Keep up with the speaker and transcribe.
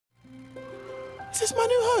Is this my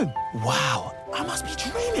new home? Wow, I must be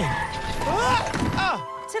dreaming.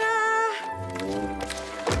 Ta-da!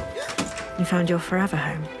 You found your forever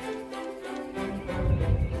home.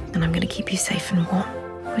 And I'm going to keep you safe and warm.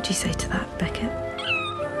 What'd you say to that, Beckett?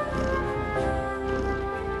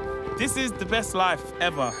 This is the best life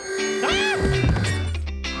ever.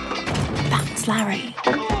 That's Larry,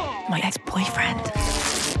 my ex-boyfriend.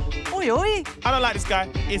 Oi, oi. I don't like this guy.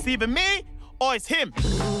 It's either me or it's him.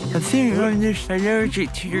 I think I'm just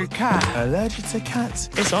allergic to your cat. Allergic to cats?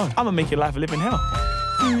 It's on. I'm gonna make your life a living hell.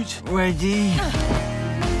 Food ready.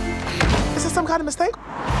 Is this some kind of mistake?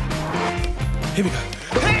 Here we go.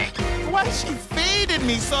 Hey! Why is she feeding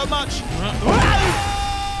me so much?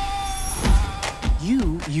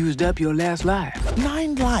 You used up your last life.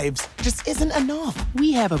 9 lives just isn't enough.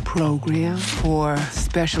 We have a program for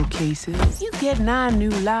special cases. You get 9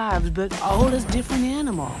 new lives, but all as different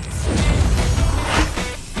animals.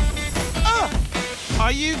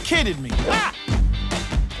 Are you kidding me?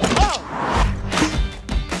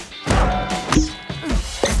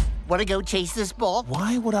 Wanna go chase this ball?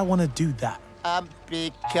 Why would I want to do that?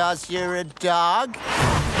 Because you're a dog?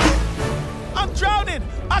 I'm drowning!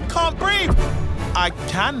 I can't breathe! I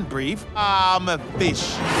can breathe. I'm a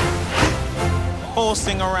fish.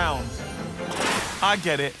 Horsing around. I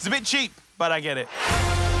get it. It's a bit cheap, but I get it.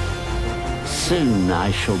 Soon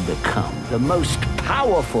I shall become the most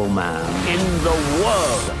powerful man in the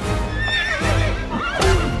world.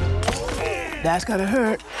 That's gotta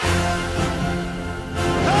hurt.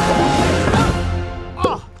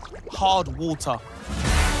 Hard water.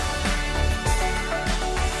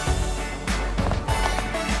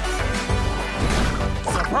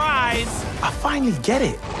 Surprise! I finally get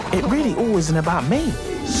it. It really all isn't about me.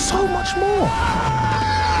 So much more.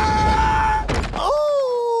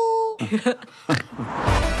 Oh!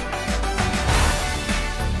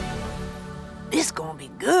 This gonna be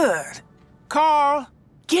good. Carl!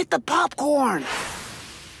 Get the popcorn.